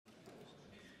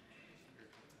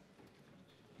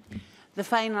The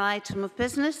final item of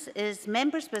business is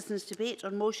members' business debate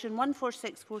on motion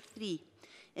 14643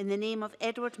 in the name of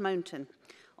Edward Mountain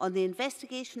on the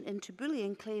investigation into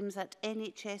bullying claims at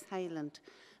NHS Highland.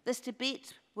 This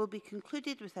debate will be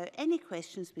concluded without any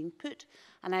questions being put,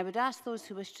 and I would ask those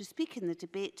who wish to speak in the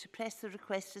debate to press the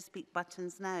request to speak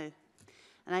buttons now.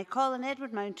 And I call on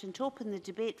Edward Mountain to open the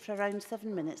debate for around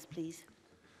 7 minutes, please.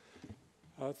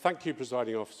 Thank you,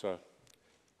 Presiding Officer.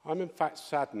 I'm in fact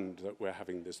saddened that we're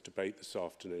having this debate this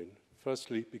afternoon.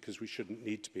 Firstly, because we shouldn't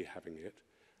need to be having it.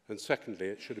 And secondly,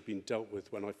 it should have been dealt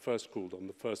with when I first called on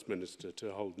the First Minister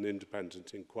to hold an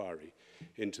independent inquiry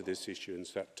into this issue in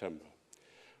September.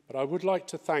 But I would like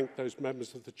to thank those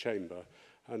members of the Chamber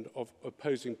and of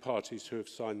opposing parties who have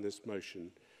signed this motion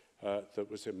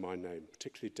that was in my name,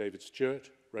 particularly David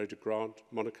Stewart, Rhoda Grant,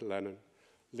 Monica Lennon,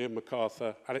 Liam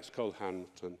MacArthur, Alex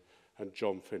Cole-Hamilton and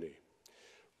John Finney.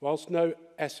 Whilst no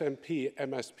SNP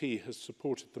MSP has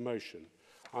supported the motion,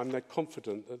 I'm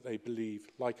confident that they believe,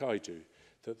 like I do,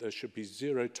 that there should be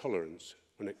zero tolerance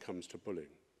when it comes to bullying.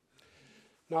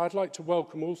 Now, I'd like to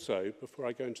welcome also, before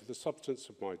I go into the substance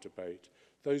of my debate,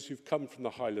 those who've come from the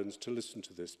Highlands to listen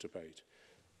to this debate,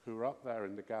 who are up there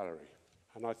in the gallery.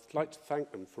 And I'd like to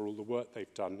thank them for all the work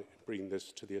they've done in bringing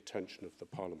this to the attention of the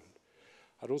Parliament.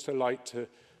 I'd also like to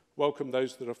welcome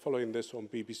those that are following this on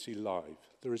BBC Live.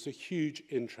 There is a huge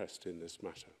interest in this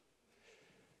matter.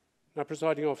 Now,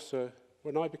 Presiding Officer,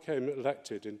 when I became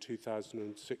elected in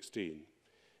 2016,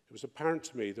 it was apparent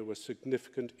to me there were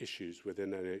significant issues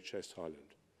within NHS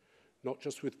Highland, not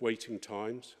just with waiting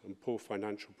times and poor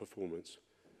financial performance,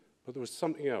 but there was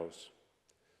something else,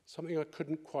 something I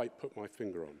couldn't quite put my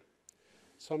finger on,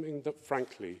 something that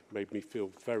frankly made me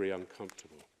feel very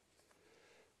uncomfortable.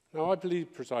 Now, I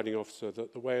believe, Presiding Officer,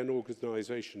 that the way an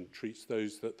organisation treats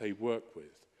those that they work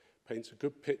with paints a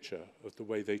good picture of the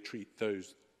way they treat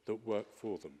those that work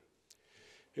for them.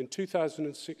 In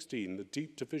 2016, the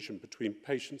deep division between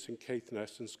patients in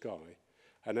Caithness and Skye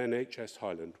and NHS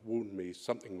Highland warned me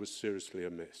something was seriously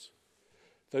amiss.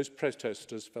 Those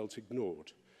protesters felt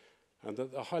ignored, and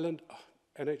that the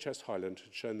NHS Highland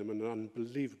had shown them an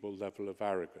unbelievable level of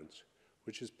arrogance,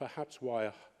 which is perhaps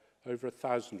why over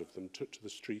 1,000 of them took to the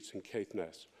streets in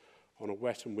Caithness on a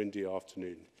wet and windy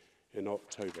afternoon in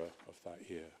October of that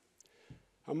year.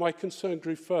 And my concern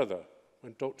grew further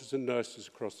when doctors and nurses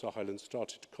across the Highlands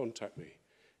started to contact me,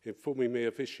 informing me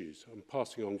of issues and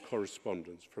passing on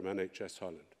correspondence from NHS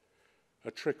Highland.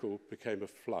 A trickle became a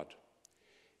flood.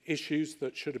 Issues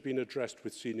that should have been addressed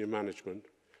with senior management,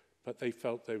 but they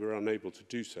felt they were unable to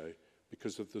do so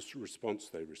because of the response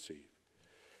they received.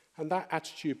 And that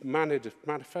attitude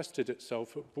manifested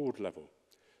itself at board level.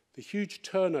 The huge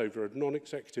turnover of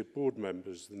non-executive board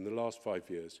members in the last 5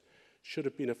 years should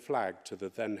have been a flag to the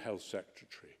then Health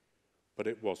Secretary, but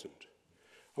it wasn't.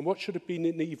 And what should have been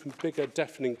an even bigger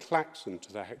deafening klaxon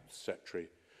to the Health Secretary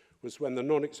was when the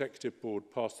non-executive board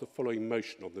passed the following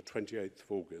motion on the 28th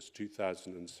of August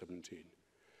 2017.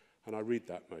 And I read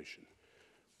that motion.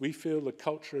 We feel the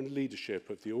culture and leadership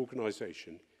of the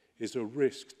organisation is a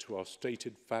risk to our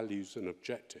stated values and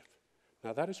objective.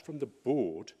 Now, that is from the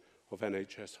board of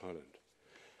NHS Highland.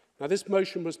 Now, this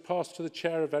motion was passed to the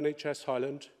chair of NHS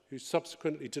Highland, who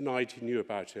subsequently denied he knew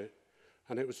about it,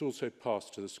 and it was also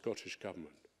passed to the Scottish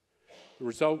Government. The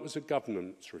result was a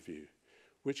governance review,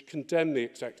 which condemned the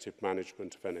executive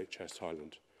management of NHS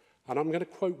Highland. And I'm going to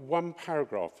quote one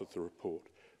paragraph of the report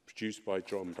produced by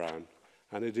John Brown,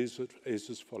 and it is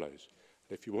as follows.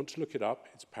 If you want to look it up,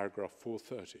 it's paragraph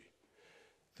 430.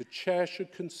 The chair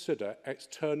should consider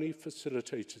externally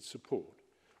facilitated support,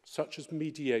 such as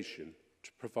mediation,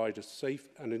 to provide a safe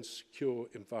and secure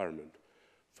environment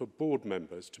for board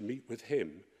members to meet with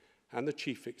him and the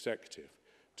chief executive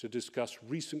to discuss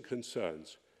recent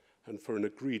concerns and for an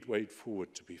agreed way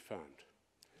forward to be found.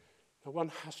 Now,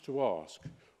 one has to ask,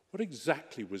 what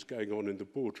exactly was going on in the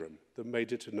boardroom that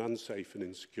made it an unsafe and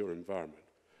insecure environment?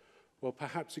 Well,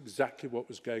 perhaps exactly what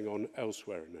was going on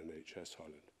elsewhere in NHS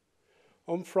Highland.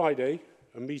 On Friday,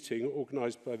 a meeting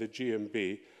organised by the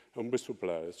GMB and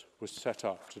whistleblowers was set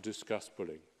up to discuss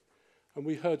bullying. And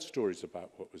we heard stories about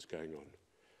what was going on.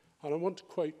 And I want to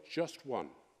quote just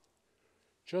one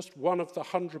of the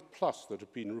 100 plus that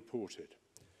have been reported.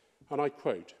 And I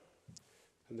quote,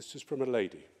 and this is from a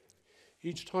lady,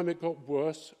 "Each time it got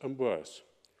worse and worse,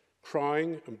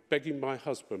 crying and begging my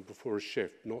husband before a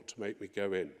shift not to make me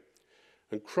go in,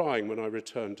 and crying when I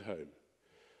returned home.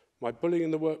 My bullying in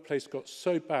the workplace got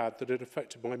so bad that it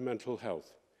affected my mental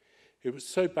health. It was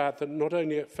so bad that not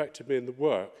only it affected me in the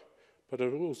work, but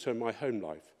also my home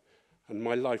life and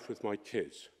my life with my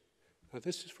kids." Now,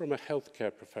 this is from a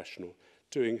healthcare professional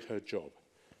doing her job.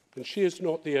 And she is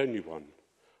not the only one.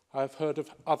 I have heard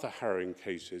of other harrowing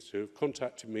cases who have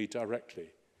contacted me directly.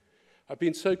 I've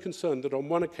been so concerned that on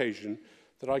one occasion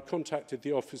that I contacted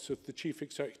the office of the Chief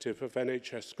Executive of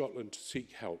NHS Scotland to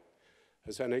seek help,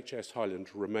 as NHS Highland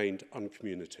remained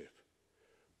uncommunicative.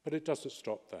 But it doesn't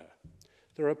stop there.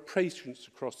 There are patients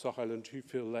across the Highland who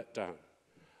feel let down,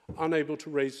 unable to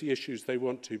raise the issues they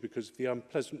want to because of the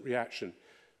unpleasant reaction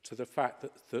to the fact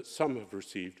that some have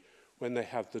received when they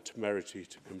have the temerity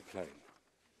to complain.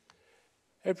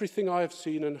 Everything I have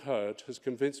seen and heard has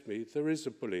convinced me there is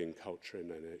a bullying culture in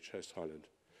NHS Highland,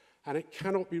 and it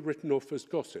cannot be written off as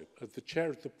gossip, as the chair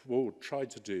of the board tried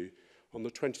to do on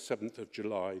the 27th of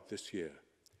July this year.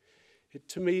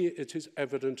 To me, it is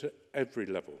evident at every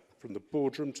level, from the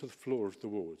boardroom to the floor of the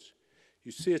wards.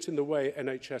 You see it in the way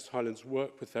NHS Highlands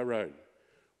work with their own,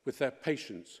 with their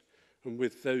patients, and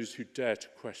with those who dare to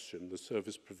question the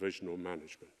service provision or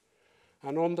management.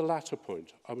 And on the latter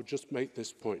point, I would just make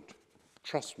this point.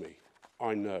 Trust me,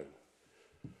 I know.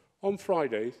 On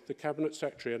Friday, the Cabinet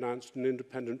Secretary announced an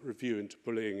independent review into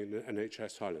bullying in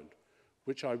NHS Highland,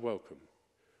 which I welcome.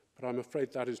 But I'm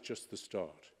afraid that is just the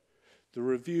start. The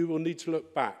review will need to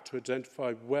look back to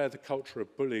identify where the culture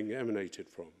of bullying emanated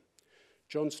from.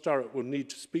 John Sturrock will need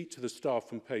to speak to the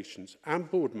staff and patients and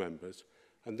board members,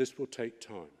 and this will take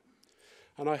time.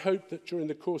 And I hope that during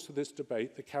the course of this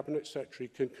debate, the Cabinet Secretary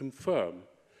can confirm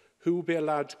who will be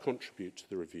allowed to contribute to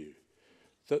the review,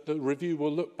 that the review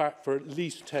will look back for at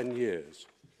least 10 years,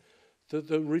 that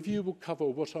the review will cover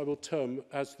what I will term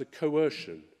as the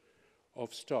coercion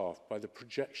of staff by the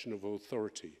projection of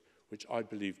authority, which I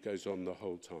believe goes on the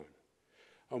whole time.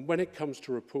 And when it comes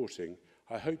to reporting,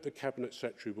 I hope the Cabinet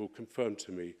Secretary will confirm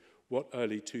to me what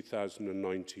early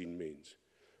 2019 means,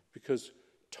 because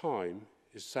time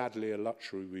is sadly a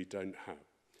luxury we don't have.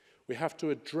 We have to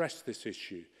address this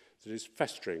issue that is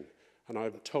festering and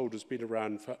I'm told has been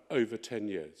around for over 10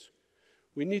 years.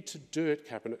 We need to do it,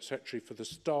 Cabinet Secretary, for the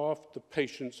staff, the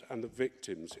patients and the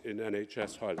victims in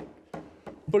NHS Highland.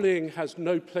 Bullying has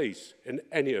no place in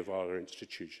any of our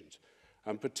institutions,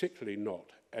 and particularly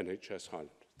not NHS Highland.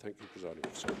 Thank you, Presiding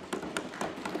Officer.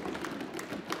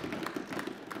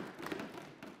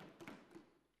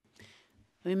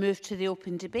 We move to the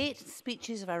open debate.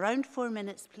 Speeches of around 4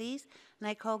 minutes, please. And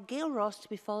I call Gail Ross to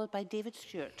be followed by David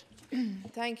Stewart.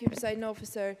 Thank you, Presiding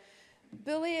Officer.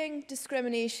 Bullying,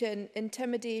 discrimination,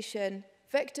 intimidation,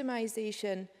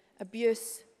 victimisation,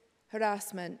 abuse,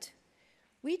 harassment.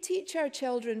 We teach our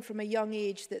children from a young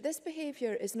age that this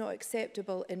behaviour is not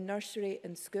acceptable in nursery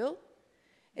and school.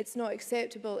 It's not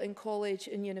acceptable in college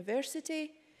and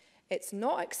university. It's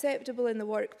not acceptable in the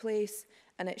workplace,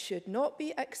 and it should not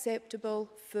be acceptable,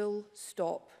 full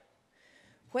stop.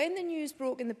 When the news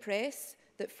broke in the press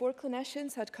that 4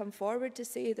 clinicians had come forward to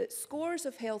say that scores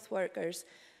of health workers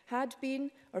had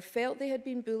been or felt they had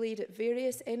been bullied at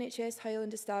various NHS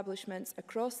Highland establishments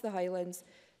across the Highlands,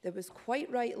 there was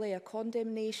quite rightly a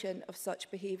condemnation of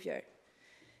such behaviour.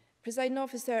 Presiding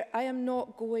Officer, I am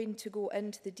not going to go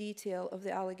into the detail of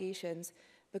the allegations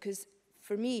because,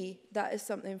 for me, that is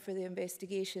something for the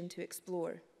investigation to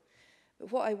explore.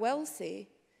 But what I will say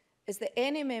is that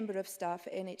any member of staff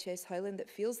at NHS Highland that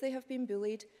feels they have been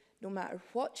bullied, no matter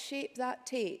what shape that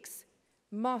takes,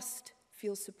 must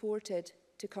feel supported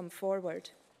to come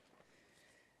forward.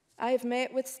 I have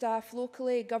met with staff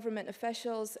locally, government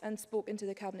officials, and spoken to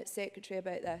the Cabinet Secretary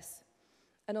about this.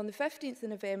 And on the 15th of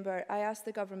November, I asked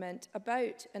the government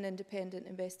about an independent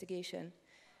investigation.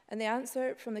 And the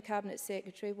answer from the Cabinet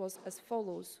Secretary was as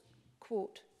follows,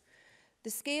 quote,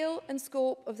 "The scale and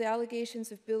scope of the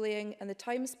allegations of bullying and the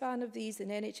time span of these in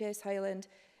NHS Highland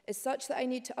is such that I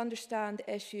need to understand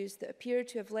the issues that appear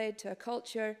to have led to a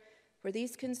culture where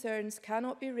these concerns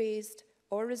cannot be raised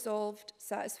or resolved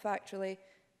satisfactorily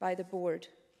by the board.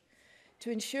 To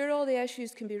ensure all the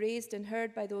issues can be raised and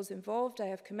heard by those involved, I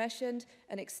have commissioned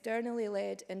an externally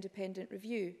led independent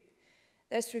review.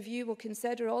 This review will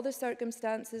consider all the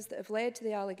circumstances that have led to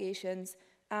the allegations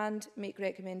and make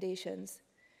recommendations.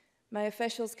 My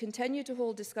officials continue to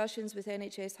hold discussions with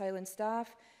NHS Highland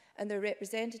staff and their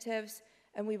representatives,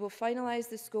 and we will finalise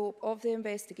the scope of the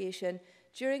investigation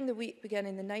during the week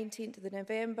beginning the 19th of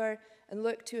November and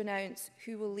look to announce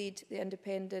who will lead the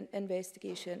independent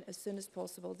investigation as soon as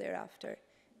possible thereafter."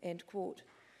 End quote.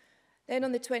 Then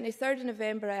on the 23rd of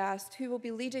November, I asked who will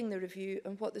be leading the review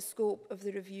and what the scope of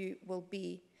the review will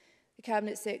be. The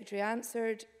Cabinet Secretary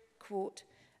answered, quote,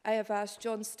 "I have asked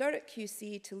John Sturrock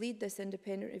QC to lead this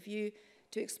independent review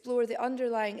to explore the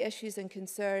underlying issues and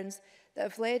concerns that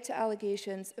have led to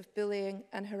allegations of bullying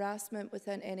and harassment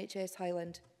within NHS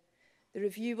Highland." The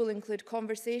review will include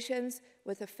conversations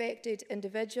with affected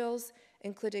individuals,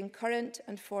 including current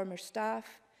and former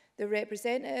staff, their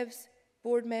representatives,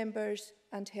 board members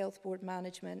and health board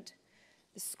management.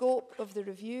 The scope of the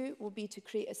review will be to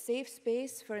create a safe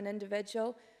space for an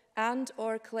individual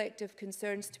and/or collective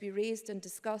concerns to be raised and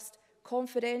discussed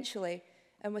confidentially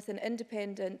and with an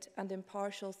independent and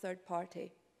impartial third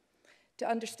party. To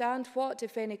understand what,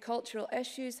 if any, cultural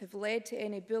issues have led to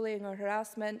any bullying or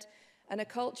harassment, and a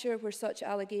culture where such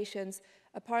allegations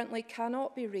apparently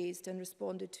cannot be raised and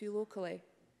responded to locally.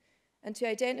 And to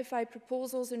identify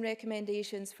proposals and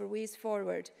recommendations for ways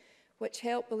forward, which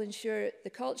will ensure the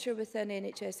culture within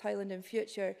NHS Highland in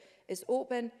future is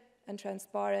open and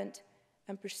transparent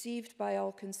and perceived by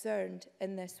all concerned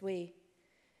in this way.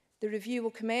 The review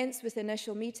will commence with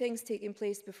initial meetings taking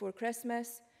place before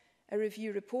Christmas. A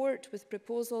review report with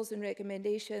proposals and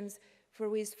recommendations for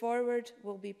ways forward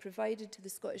will be provided to the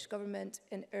Scottish Government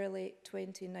in early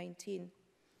 2019.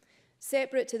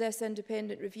 Separate to this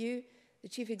independent review, the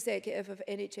Chief Executive of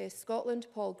NHS Scotland,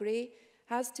 Paul Gray,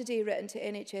 has today written to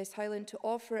NHS Highland to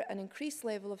offer an increased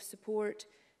level of support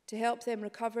to help them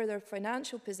recover their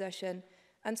financial position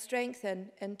and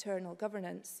strengthen internal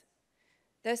governance.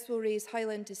 This will raise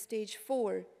Highland to stage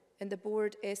 4 in the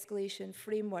board escalation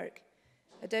framework.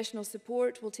 Additional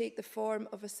support will take the form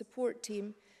of a support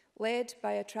team led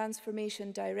by a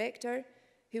transformation director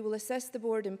who will assist the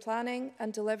board in planning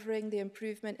and delivering the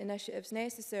improvement initiatives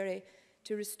necessary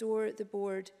to restore the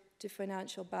board to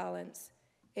financial balance."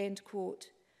 End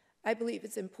quote. I believe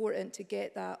it's important to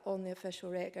get that on the official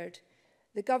record.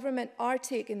 The government are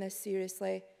taking this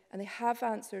seriously and they have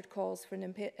answered calls for an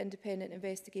independent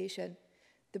investigation.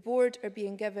 The board are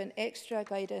being given extra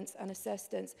guidance and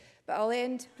assistance. But I'll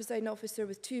end, Presiding Officer,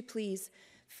 with 2 pleas.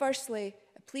 Firstly,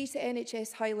 a plea to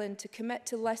NHS Highland to commit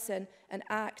to listen and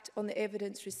act on the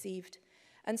evidence received.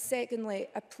 And secondly,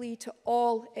 a plea to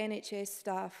all NHS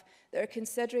staff that are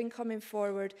considering coming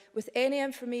forward with any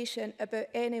information about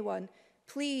anyone.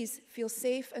 Please feel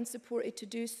safe and supported to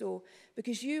do so,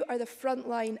 because you are the front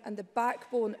line and the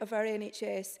backbone of our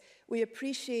NHS. We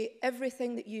appreciate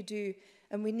everything that you do,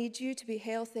 and we need you to be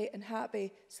healthy and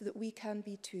happy so that we can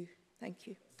be too. Thank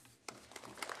you.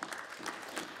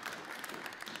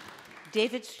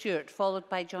 David Stewart, followed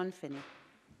by John Finney.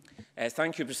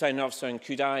 Thank you, Presiding Officer, and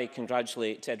could I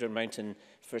congratulate Edward Mountain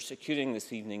for securing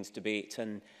this evening's debate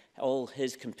and all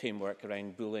his campaign work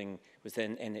around bullying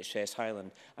within NHS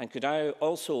Highland. And could I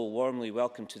also warmly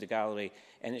welcome to the gallery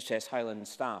NHS Highland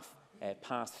staff,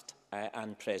 past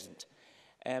and present.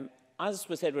 As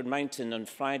with Edward Mountain, on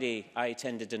Friday I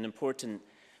attended an important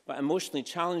but emotionally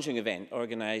challenging event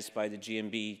organised by the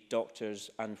GMB, doctors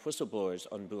and whistleblowers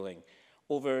on bullying.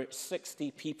 Over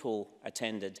 60 people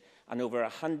attended and over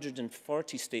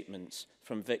 140 statements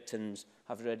from victims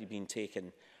have already been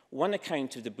taken. One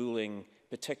account of the bullying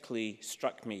particularly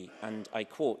struck me, and I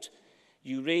quote,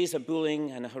 "You raise a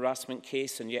bullying and a harassment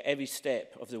case and yet every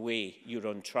step of the way you're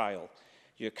on trial.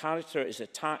 Your character is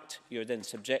attacked, you're then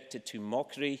subjected to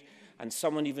mockery, and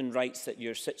someone even writes that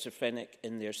you're schizophrenic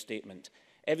in their statement.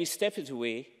 Every step of the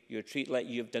way, you're treated like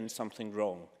you've done something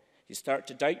wrong. You start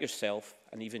to doubt yourself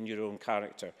and even your own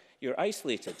character. You're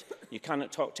isolated. You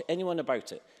cannot talk to anyone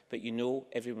about it, but you know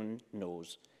everyone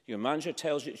knows. Your manager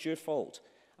tells you it's your fault,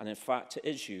 and in fact it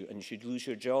is you, and you should lose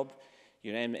your job,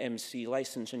 your MMC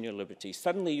licence and your liberty.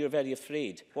 Suddenly you're very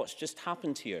afraid. What's just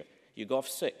happened here? You go off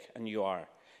sick, and you are.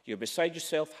 You're beside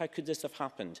yourself. How could this have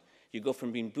happened? You go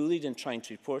from being bullied and trying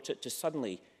to report it to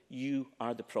suddenly you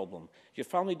are the problem. Your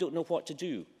family don't know what to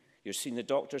do. You're seeing the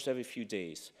doctors every few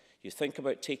days. You think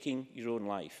about taking your own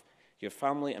life. Your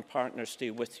family and partners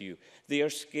stay with you. They are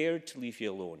scared to leave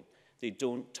you alone. They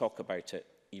don't talk about it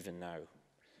even now."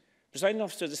 Presiding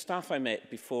Officer, the staff I met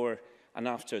before and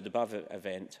after the above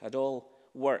event had all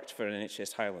worked for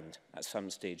NHS Highland at some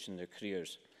stage in their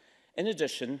careers. In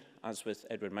addition, as with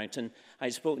Edward Mountain, I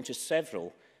had spoken to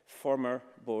several former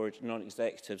board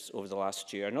non-executives over the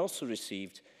last year and also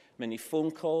received many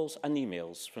phone calls and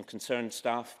emails from concerned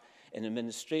staff in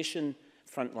administration,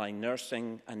 frontline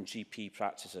nursing and GP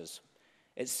practices.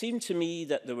 It seemed to me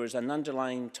that there was an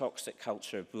underlying toxic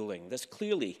culture of bullying. This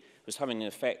clearly was having an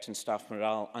effect on staff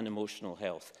morale and emotional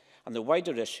health. And the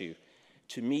wider issue,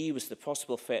 to me, was the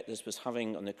possible effect this was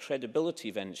having on the credibility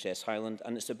of NHS Highland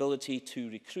and its ability to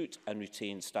recruit and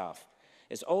retain staff.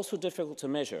 It's also difficult to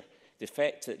measure the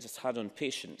effect that it's had on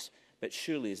patients, but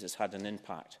surely it has had an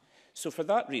impact. So for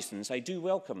that reason, I do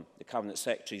welcome the Cabinet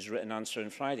Secretary's written answer on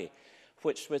Friday,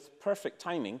 which with perfect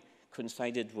timing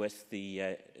coincided with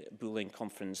the bullying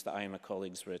conference that I and my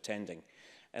colleagues were attending.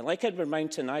 And like Edward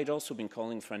Mountain, I'd also been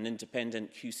calling for an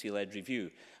independent QC-led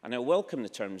review, and I welcome the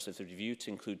terms of the review to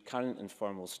include current and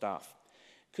formal staff.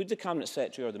 Could the Cabinet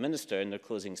Secretary or the Minister in their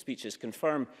closing speeches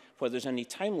confirm whether there's any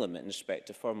time limit in respect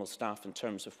to formal staff in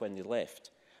terms of when they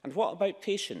left? And what about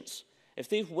patients? If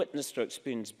they've witnessed or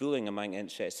experienced bullying among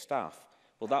NHS staff,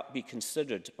 will that be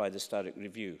considered by the Sturrock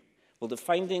Review? Will the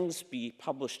findings be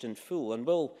published in full? And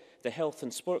will the Health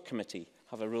and Sport Committee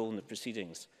have a role in the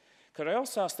proceedings? Could I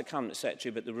also ask the Cabinet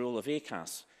Secretary about the role of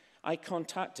ACAS? I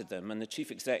contacted them and the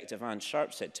Chief Executive, Anne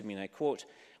Sharp, said to me, and I quote,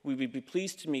 "We would be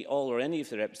pleased to meet all or any of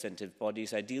the representative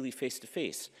bodies, ideally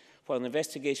face-to-face. While an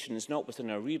investigation is not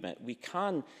within our remit, we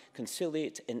can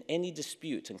conciliate in any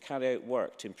dispute and carry out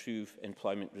work to improve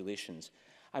employment relations."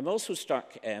 I'm also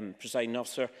struck, Presiding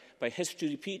Officer, by history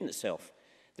repeating itself.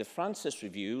 The Francis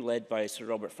Review, led by Sir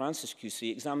Robert Francis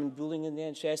QC, examined bullying in the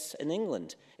NHS in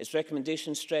England. Its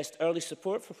recommendations stressed early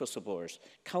support for whistleblowers,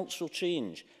 cultural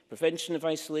change, prevention of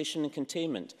isolation and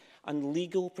containment, and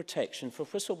legal protection for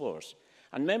whistleblowers.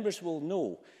 And members will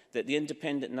know that the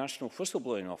Independent National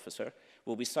Whistleblowing Officer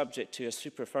will be subject to a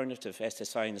superfurnative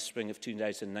SSI in the spring of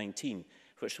 2019,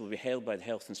 which will be held by the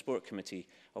Health and Sport Committee,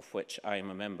 of which I am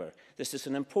a member. This is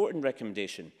an important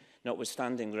recommendation,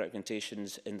 notwithstanding the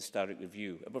recommendations in the Sturrock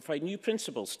Review. It will provide new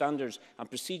principles, standards and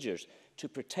procedures to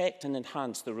protect and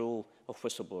enhance the role of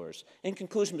whistleblowers. In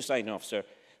conclusion, Presiding Officer,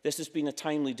 this has been a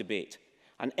timely debate,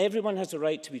 and everyone has the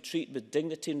right to be treated with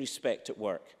dignity and respect at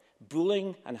work.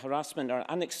 Bullying and harassment are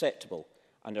unacceptable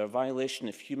and are a violation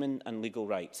of human and legal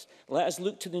rights. Let us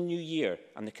look to the new year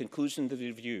and the conclusion of the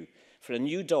review for a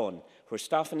new dawn where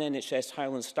staff in NHS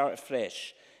Highland start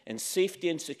afresh in safety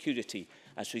and security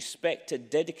as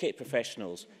respected, dedicated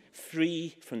professionals,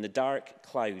 free from the dark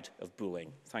cloud of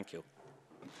bullying. Thank you.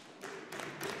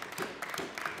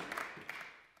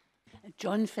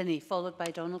 John Finney, followed by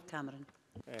Donald Cameron.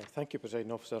 Thank you,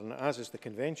 Presiding Officer. And as is the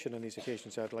convention on these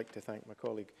occasions, I'd like to thank my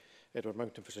colleague Edward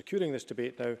Mountain for securing this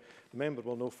debate. Now, the member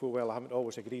will know full well I haven't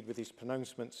always agreed with his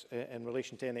pronouncements in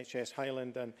relation to NHS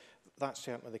Highland, and that's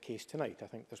certainly the case tonight. I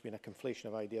think there's been a conflation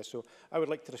of ideas, so I would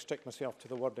like to restrict myself to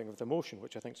the wording of the motion,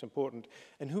 which I think is important.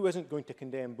 And who isn't going to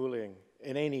condemn bullying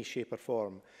in any shape or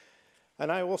form?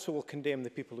 And I also will condemn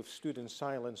the people who've stood in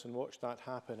silence and watched that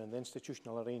happen, and the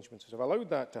institutional arrangements that have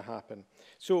allowed that to happen.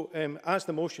 So, as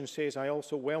the motion says, I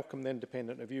also welcome the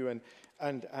independent review,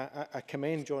 and I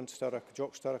commend Jock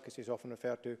Sturrock, as he's often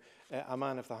referred to, a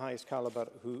man of the highest calibre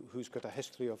who's got a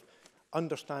history of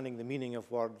understanding the meaning of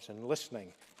words and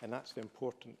listening, and that's the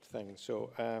important thing.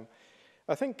 So,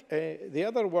 I think the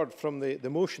other word from the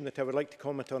motion that I would like to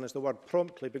comment on is the word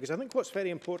promptly, because I think what's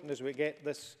very important is we get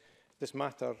this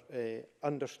matter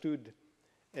understood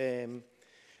and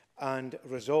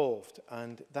resolved,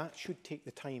 and that should take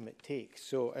the time it takes.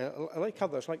 So, like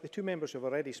others, like the two members who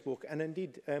have already spoken, and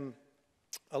indeed,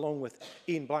 along with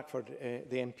Ian Blackford,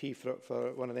 the MP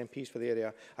for one of the MPs for the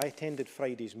area, I attended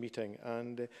Friday's meeting,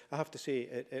 and I have to say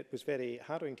it was very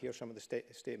harrowing to hear some of the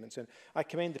statements, and I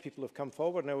commend the people who have come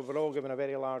forward. Now, we were all given a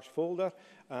very large folder,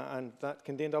 and that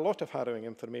contained a lot of harrowing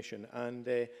information,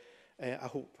 and I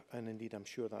hope, and indeed I'm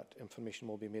sure, that information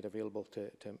will be made available to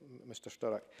Mr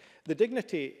Sturrock. The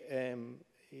dignity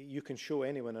you can show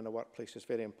anyone in a workplace is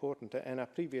very important. In a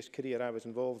previous career, I was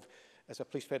involved as a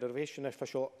Police Federation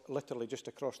official literally just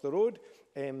across the road,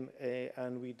 and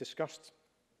we discussed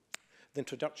the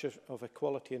introduction of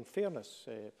Equality and Fairness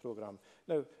programme.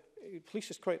 Now, police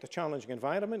is quite a challenging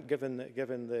environment given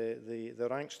the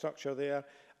rank structure there,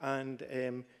 and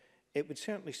it would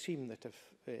certainly seem that if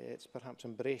it's perhaps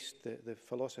embraced the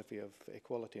philosophy of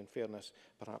equality and fairness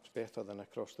perhaps better than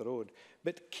across the road.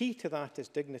 But key to that is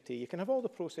dignity. You can have all the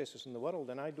processes in the world,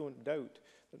 and I don't doubt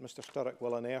that Mr Sturrock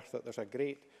will unearth that there's a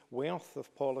great wealth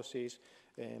of policies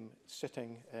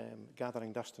sitting,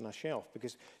 gathering dust on a shelf.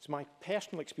 Because it's my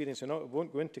personal experience, and I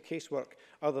won't go into casework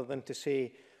other than to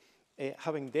say,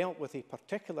 having dealt with a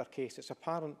particular case, it's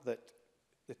apparent that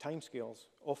the timescales,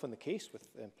 often the case with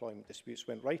employment disputes,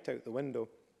 went right out the window.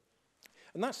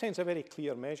 And that sends a very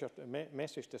clear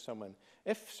message to someone.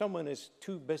 If someone is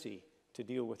too busy to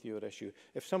deal with your issue,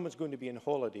 if someone's going to be on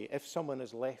holiday, if someone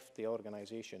has left the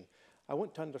organisation, I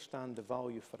want to understand the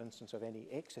value, for instance, of any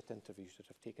exit interviews that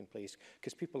have taken place,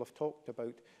 because people have talked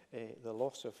about the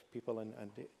loss of people, and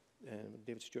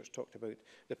David Stewart's talked about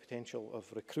the potential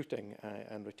of recruiting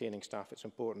and retaining staff. It's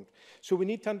important. So we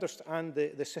need to understand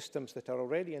the systems that are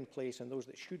already in place and those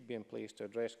that should be in place to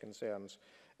address concerns.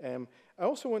 I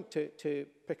also want to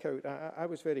pick out, I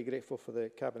was very grateful for the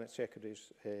Cabinet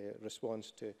Secretary's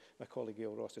response to my colleague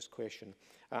Gail Ross's question.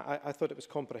 I thought it was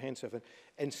comprehensive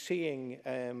in saying,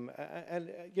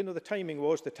 you know, the timing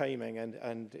was the timing,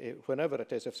 and whenever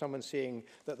it is, if someone's saying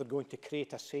that they're going to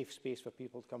create a safe space for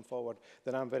people to come forward,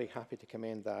 then I'm very happy to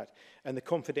commend that, and the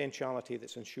confidentiality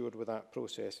that's ensured with that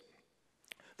process.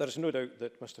 There is no doubt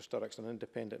that Mr Sturrock's an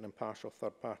independent and impartial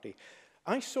third party.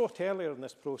 I sought earlier in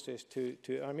this process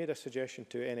I made a suggestion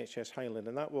to NHS Highland,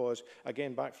 and that was,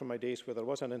 again, back from my days where there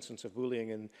was an instance of bullying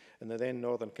in the then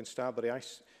Northern Constabulary,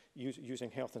 using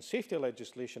health and safety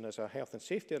legislation as a health and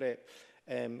safety rep,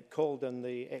 called in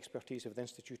the expertise of the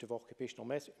Institute of Occupational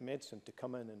Medicine to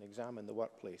come in and examine the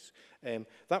workplace.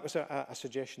 That was a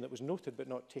suggestion that was noted but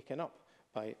not taken up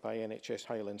by NHS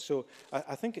Highland. So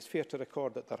I think it's fair to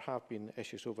record that there have been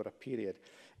issues over a period.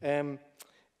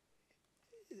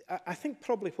 I think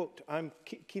probably what I'm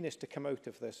keenest to come out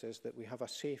of this is that we have a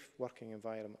safe working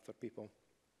environment for people,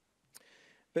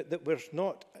 but that there's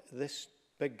not this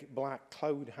big black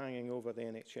cloud hanging over the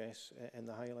NHS in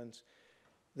the Highlands.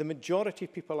 The majority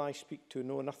of people I speak to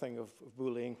know nothing of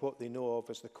bullying. What they know of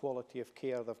is the quality of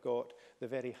care they've got, the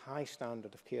very high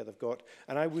standard of care they've got,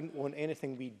 and I wouldn't want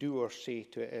anything we do or say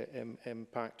to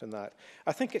impact on that.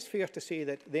 I think it's fair to say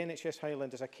that the NHS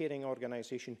Highland is a caring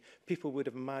organisation. People would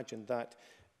have imagined that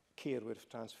care would have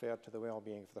transferred to the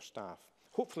well-being of their staff.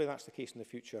 Hopefully that's the case in the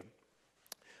future.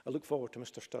 I look forward to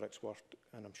Mr Sturrock's work,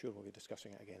 and I'm sure we'll be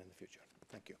discussing it again in the future.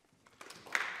 Thank you.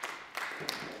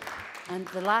 And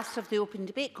the last of the open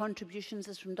debate contributions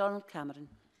is from Donald Cameron.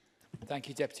 Thank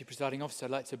you, Deputy Presiding Officer.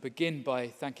 I'd like to begin by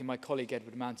thanking my colleague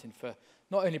Edward Mountain for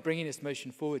not only bringing this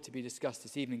motion forward to be discussed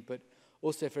this evening, but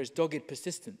also for his dogged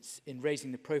persistence in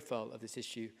raising the profile of this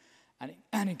issue and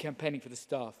in campaigning for the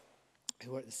staff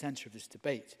who are at the centre of this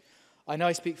debate. I know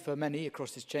I speak for many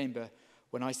across this chamber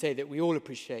when I say that we all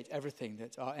appreciate everything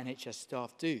that our NHS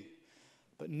staff do.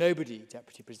 But nobody,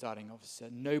 Deputy Presiding Officer,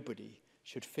 nobody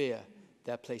should fear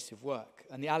their place of work.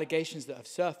 And the allegations that have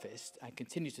surfaced and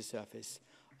continue to surface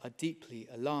are deeply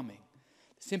alarming.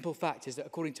 The simple fact is that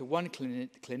according to one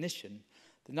clinician,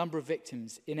 the number of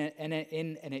victims in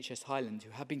NHS Highland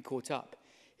who have been caught up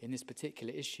in this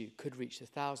particular issue could reach the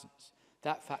thousands.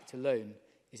 That fact alone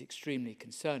is extremely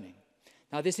concerning.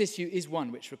 Now, this issue is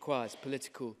one which requires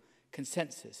political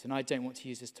consensus, and I don't want to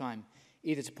use this time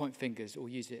either to point fingers or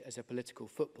use it as a political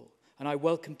football. And I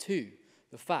welcome, too,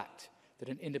 the fact that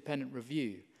an independent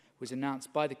review was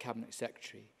announced by the Cabinet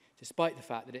Secretary, despite the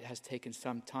fact that it has taken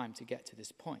some time to get to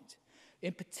this point.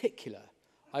 In particular,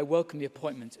 I welcome the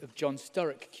appointment of John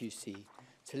Sturrock QC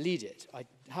to lead it. I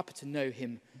happen to know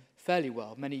him fairly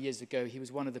well. Many years ago, he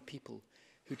was one of the people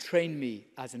who trained me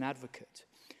as an advocate.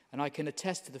 And I can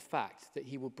attest to the fact that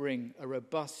he will bring a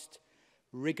robust,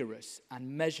 rigorous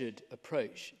and measured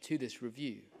approach to this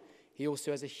review. He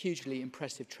also has a hugely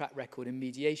impressive track record in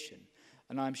mediation,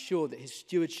 and I'm sure that his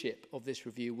stewardship of this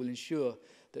review will ensure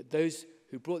that those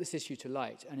who brought this issue to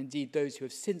light, and indeed those who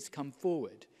have since come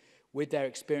forward with their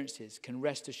experiences, can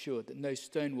rest assured that no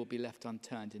stone will be left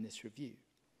unturned in this review.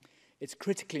 It's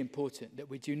critically important that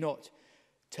we do not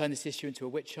turn this issue into a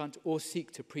witch hunt or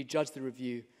seek to prejudge the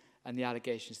review and the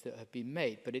allegations that have been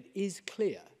made. But it is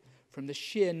clear from the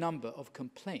sheer number of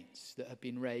complaints that have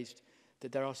been raised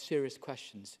that there are serious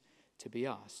questions to be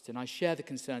asked. And I share the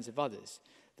concerns of others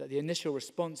that the initial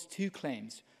response to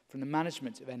claims from the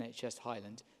management of NHS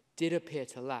Highland did appear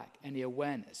to lack any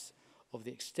awareness of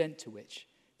the extent to which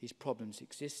these problems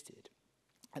existed.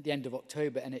 At the end of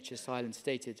October, NHS Highland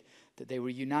stated that they were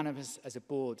unanimous as a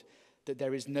board that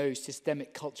there is no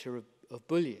systemic culture of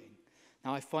bullying.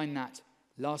 Now, I find that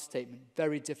last statement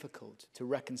very difficult to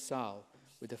reconcile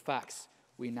with the facts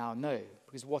we now know,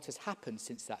 because what has happened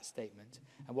since that statement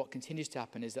and what continues to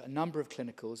happen is that a number of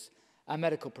clinicals and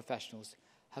medical professionals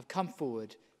have come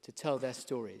forward to tell their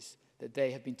stories that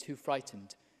they have been too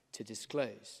frightened to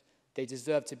disclose. They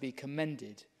deserve to be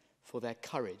commended for their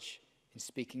courage in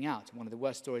speaking out. And one of the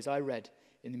worst stories I read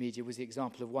in the media was the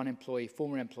example of one employee,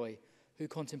 former employee, who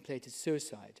contemplated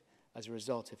suicide as a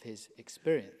result of his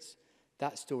experience.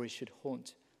 That story should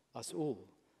haunt us all.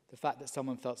 The fact that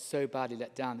someone felt so badly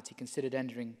let down that he considered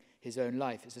ending his own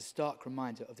life is a stark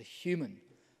reminder of the human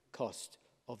cost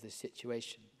of this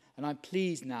situation. And I'm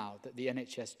pleased now that the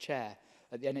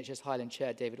NHS Highland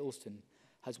Chair, David Alston,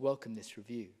 has welcomed this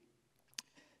review.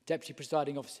 Deputy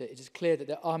Presiding Officer, it is clear that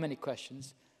there are many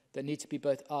questions that need to be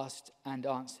both asked and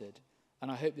answered. And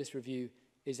I hope this review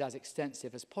is as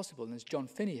extensive as possible. And as John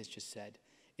Finney has just said,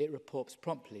 it reports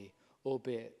promptly,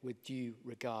 albeit with due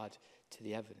regard to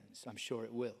the evidence. I'm sure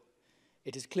it will.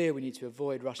 It is clear we need to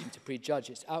avoid rushing to prejudge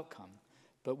its outcome,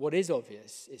 But what is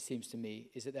obvious, it seems to me,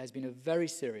 is that there's been a very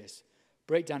serious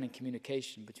breakdown in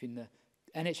communication between the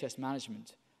NHS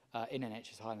management in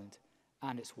NHS Highland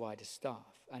and its wider staff.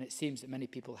 And it seems that many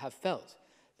people have felt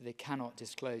that they cannot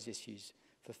disclose issues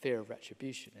for fear of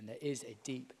retribution. And there is a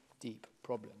deep, deep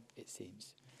problem, it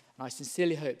seems. And I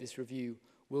sincerely hope this review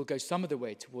will go some of the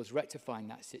way towards rectifying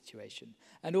that situation,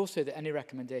 and also that any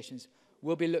recommendations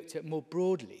will be looked at more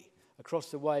broadly across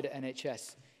the wider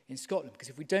NHS in Scotland. Because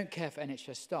if we don't care for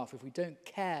NHS staff, if we don't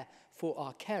care for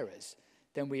our carers,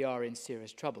 then we are in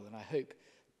serious trouble. And I hope,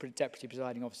 Deputy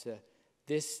Presiding Officer,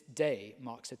 this day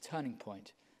marks a turning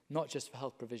point, not just for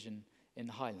health provision in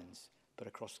the Highlands, but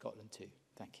across Scotland too.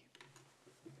 Thank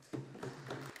you.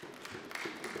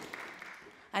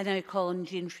 I now call on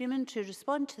Jean Freeman to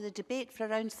respond to the debate for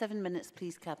around 7 minutes,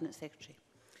 please, Cabinet Secretary.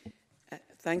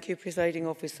 Thank you, Presiding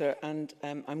Officer, and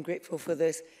I'm grateful for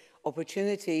this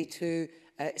opportunity to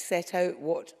set out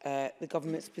what the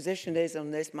Government's position is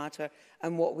on this matter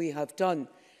and what we have done.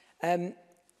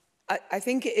 I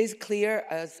think it is clear,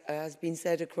 as has been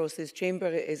said across this chamber,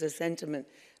 it is a sentiment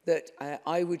that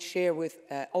I would share with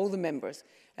all the members,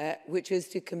 which is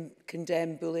to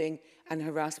condemn bullying and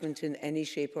harassment in any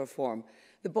shape or form.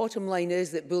 The bottom line is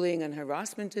that bullying and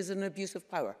harassment is an abuse of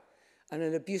power, and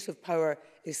an abuse of power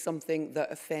is something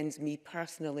that offends me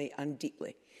personally and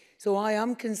deeply. So I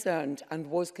am concerned, and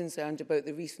was concerned, about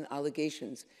the recent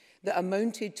allegations that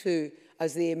amounted to,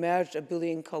 as they emerged, a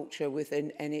bullying culture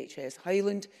within NHS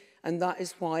Highland, and that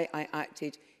is why I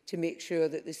acted to make sure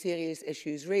that the serious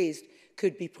issues raised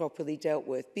could be properly dealt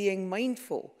with, being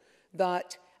mindful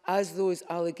that as those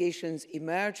allegations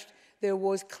emerged, there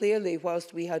was clearly,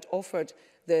 whilst we had offered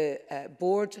the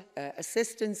board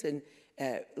assistance in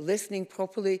listening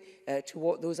properly to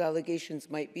what those allegations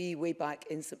might be way back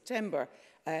in September,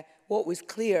 what was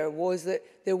clear was that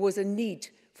there was a need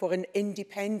for an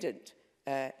independent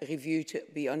review to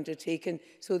be undertaken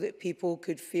so that people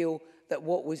could feel that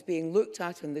what was being looked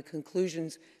at and the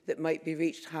conclusions that might be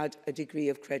reached had a degree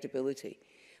of credibility.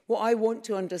 What I want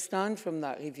to understand from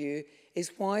that review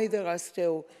is why there are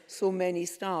still so many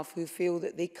staff who feel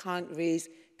that they can't raise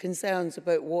concerns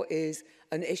about what is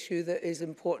an issue that is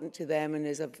important to them and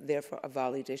is therefore a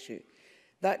valid issue.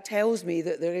 That tells me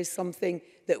that there is something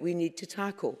that we need to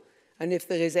tackle. And if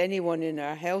there is anyone in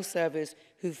our health service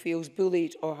who feels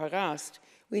bullied or harassed,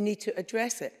 we need to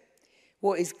address it.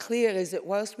 What is clear is that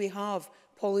whilst we have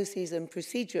policies and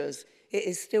procedures, it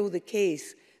is still the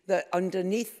case that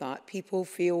underneath that people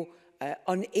feel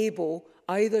unable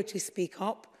either to speak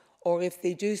up, or if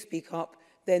they do speak up,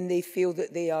 then they feel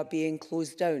that they are being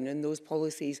closed down and those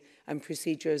policies and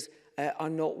procedures are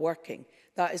not working.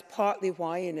 That is partly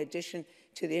why, in addition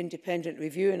to the independent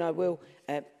review, and I will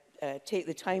take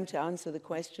the time to answer the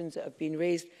questions that have been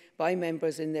raised by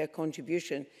members in their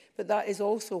contribution, but that is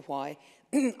also why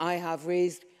I have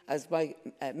raised, as my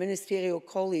ministerial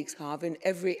colleagues have in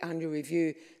every annual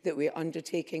review that we are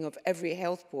undertaking of every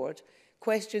health board,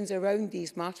 questions around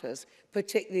these matters,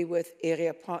 particularly with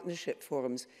area partnership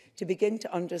forums, to begin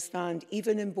to understand,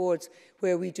 even in boards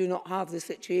where we do not have the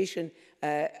situation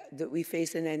that we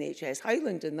face in NHS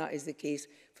Highland, and that is the case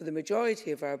for the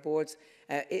majority of our boards,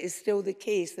 it is still the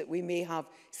case that we may have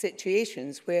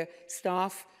situations where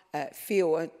staff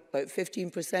feel, about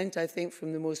 15%, I think,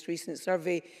 from the most recent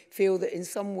survey, feel that in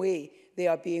some way they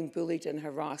are being bullied and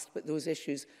harassed, but those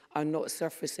issues are not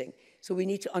surfacing. So we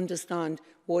need to understand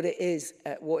what it is,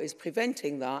 what is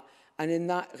preventing that. And in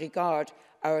that regard,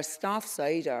 our staff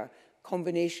side, our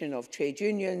combination of trade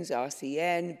unions,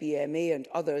 RCN, BMA and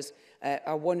others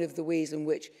are one of the ways in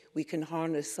which we can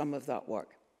harness some of that work.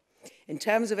 In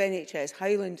terms of NHS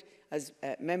Highland, as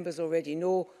members already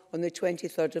know, on the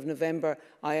 23rd of November,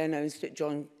 I announced that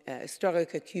John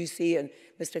Sturrock, a QC, and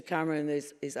Mr Cameron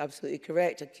is absolutely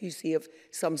correct, a QC of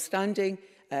some standing,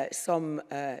 some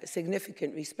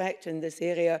significant respect in this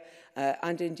area,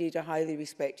 and indeed a highly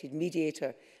respected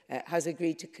mediator, has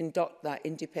agreed to conduct that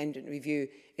independent review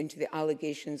into the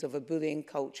allegations of a bullying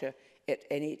culture at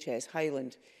NHS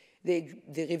Highland. The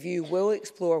review will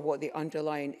explore what the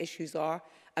underlying issues are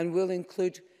and will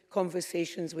include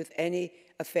conversations with any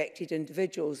affected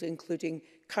individuals, including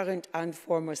current and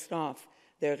former staff,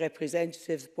 their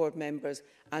representatives, board members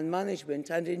and management,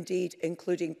 and indeed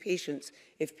including patients,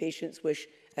 if patients wish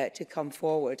to come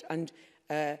forward. And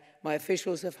my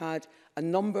officials have had a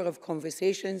number of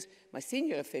conversations, my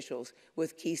senior officials,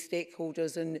 with key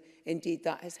stakeholders, and indeed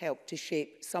that has helped to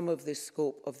shape some of the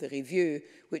scope of the review,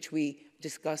 which we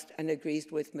discussed and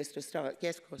agreed with Mr Sturrock.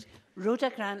 Yes, of course.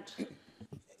 Rhoda Grant.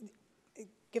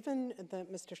 Given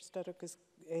that Mr Sturrock is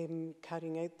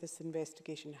carrying out this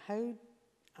investigation,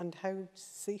 how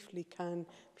safely can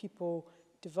people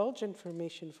divulge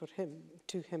information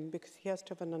to him because he has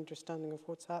to have an understanding of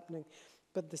what's happening.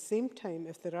 But at the same time,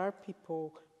 if there are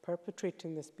people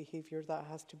perpetrating this behaviour, that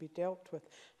has to be dealt with.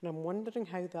 And I'm wondering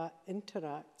how that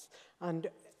interacts and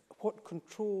what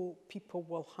control people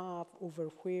will have over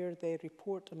where they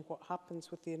report and what happens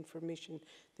with the information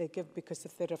they give. Because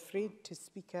if they're afraid to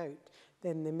speak out,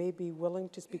 then they may be willing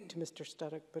to speak to Mr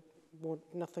Sturrock, but want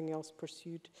nothing else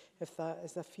pursued if that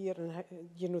is a fear. And,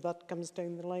 you know, that comes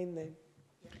down the line then.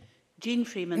 Jean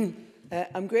Freeman.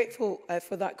 I'm grateful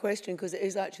for that question because it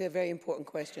is actually a very important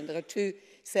question. There are two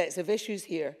sets of issues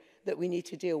here that we need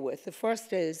to deal with. The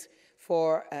first is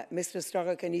for Mr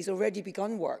Sturrock, and he's already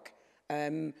begun work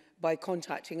by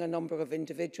contacting a number of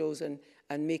individuals and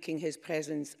making his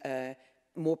presence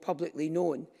more publicly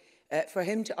known. For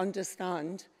him to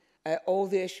understand all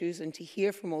the issues and to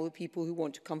hear from all the people who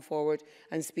want to come forward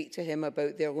and speak to him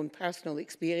about their own personal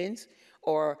experience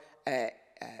or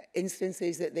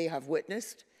instances that they have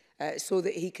witnessed, so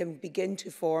that he can begin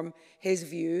to form his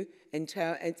view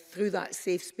through that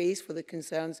safe space for the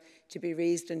concerns to be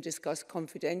raised and discussed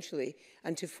confidentially,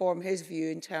 and to form his view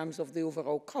in terms of the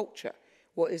overall culture.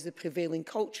 What is the prevailing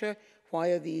culture? Why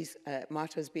are these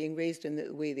matters being raised in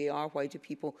the way they are? Why do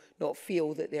people not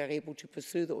feel that they are able to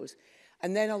pursue those?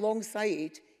 And then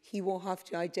alongside, he will have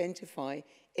to identify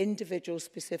individual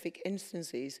specific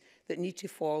instances that need to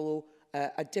follow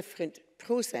a different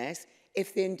process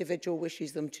if the individual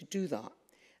wishes them to do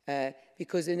that.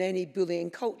 Because in any bullying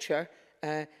culture,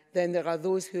 then there are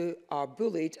those who are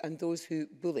bullied and those who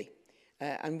bully.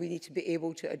 And we need to be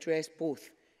able to address both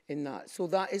in that. So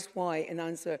that is why, in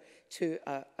answer to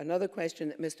another question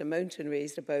that Mr Mountain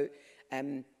raised about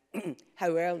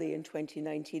how early in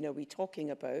 2019 are we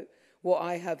talking about, what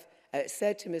I have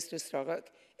said to Mr Sturrock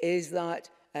is that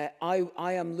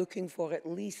I am looking for at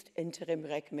least interim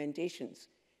recommendations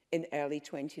in early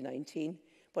 2019,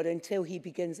 but until he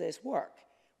begins this work,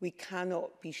 we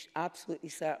cannot be absolutely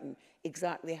certain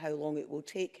exactly how long it will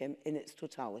take him in its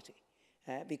totality,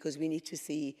 because we need to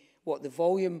see what the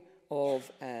volume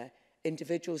of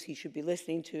individuals he should be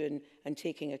listening to and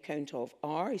taking account of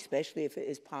are, especially if it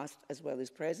is past as well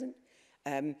as present.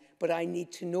 But I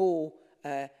need to know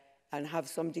and have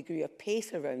some degree of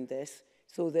pace around this,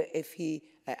 so that if he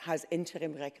has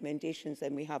interim recommendations,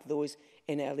 then we have those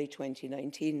in early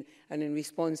 2019. And in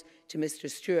response to Mr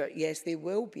Stewart, yes, they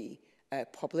will be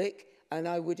public, and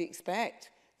I would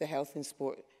expect the Health and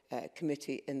Sport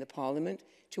Committee in the Parliament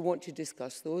to want to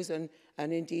discuss those and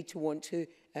indeed to want to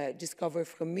discover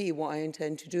from me what I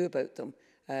intend to do about them,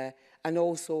 and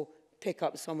also pick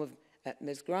up some of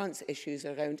Ms Grant's issues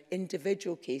around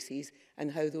individual cases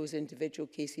and how those individual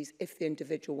cases, if the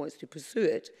individual wants to pursue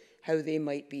it, how they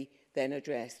might be then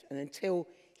addressed. And until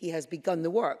he has begun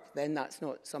the work, then that's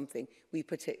not something we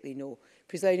particularly know.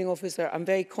 Presiding Officer, I'm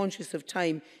very conscious of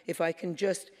time. If I can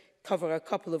just cover a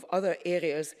couple of other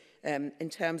areas in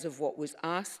terms of what was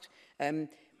asked.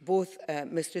 Both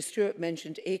Mr Stewart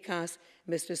mentioned ACAS,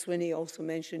 Mr Swinney also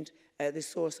mentioned the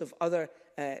source of other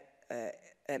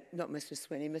not Mr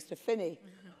Swinney, Mr Finney.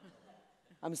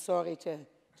 I'm sorry to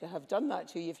have done that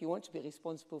to you. If you want to be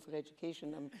responsible for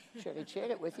education, I'm sure I'd share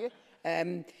it with you.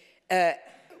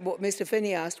 What Mr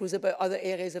Finney asked was about other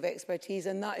areas of expertise,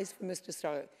 and that is for Mr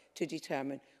Sturrock to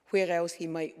determine where else he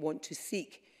might want to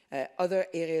seek other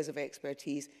areas of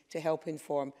expertise to help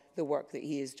inform the work that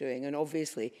he is doing. And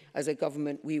obviously, as a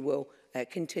government, we will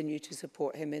continue to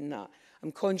support him in that.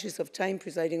 I'm conscious of time,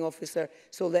 Presiding Officer,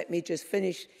 so let me just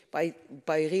finish by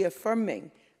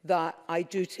reaffirming that I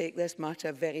do take this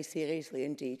matter very seriously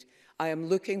indeed. I am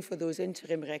looking for those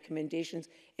interim recommendations,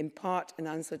 in part in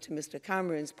answer to Mr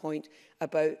Cameron's point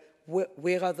about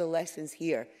where are the lessons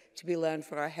here to be learned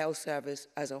for our health service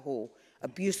as a whole.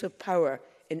 Abuse of power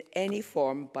in any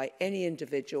form by any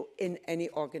individual in any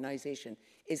organisation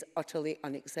is utterly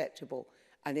unacceptable,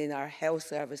 and in our health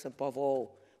service above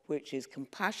all, which is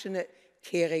compassionate,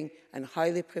 caring and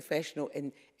highly professional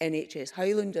in NHS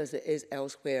Highland as it is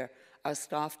elsewhere, our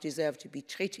staff deserve to be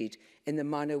treated in the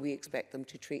manner we expect them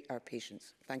to treat our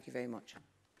patients. Thank you very much.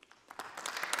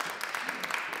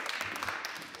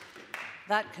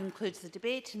 That concludes the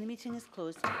debate and the meeting is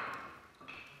closed.